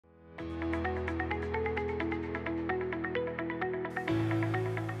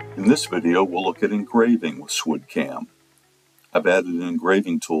In this video, we'll look at engraving with SWOOD CAM. I've added an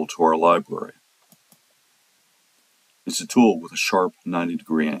engraving tool to our library. It's a tool with a sharp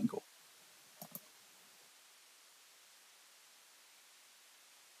 90-degree angle.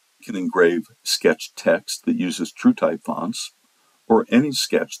 You can engrave sketched text that uses TrueType fonts, or any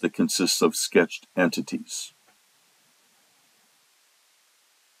sketch that consists of sketched entities.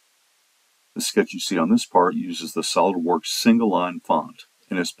 The sketch you see on this part uses the SOLIDWORKS single-line font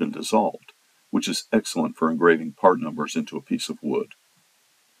and has been dissolved, which is excellent for engraving part numbers into a piece of wood.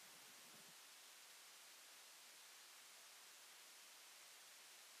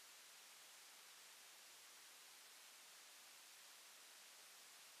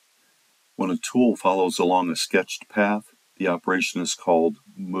 When a tool follows along a sketched path, the operation is called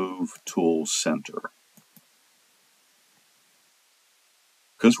Move Tool Center.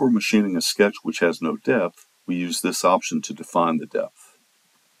 Because we're machining a sketch which has no depth, we use this option to define the depth.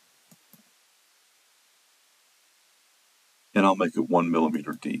 And I'll make it 1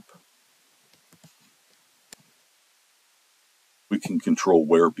 millimeter deep. We can control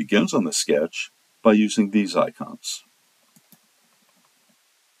where it begins on the sketch by using these icons.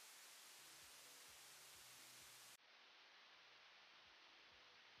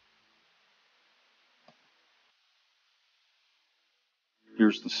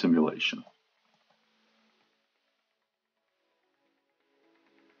 Here's the simulation.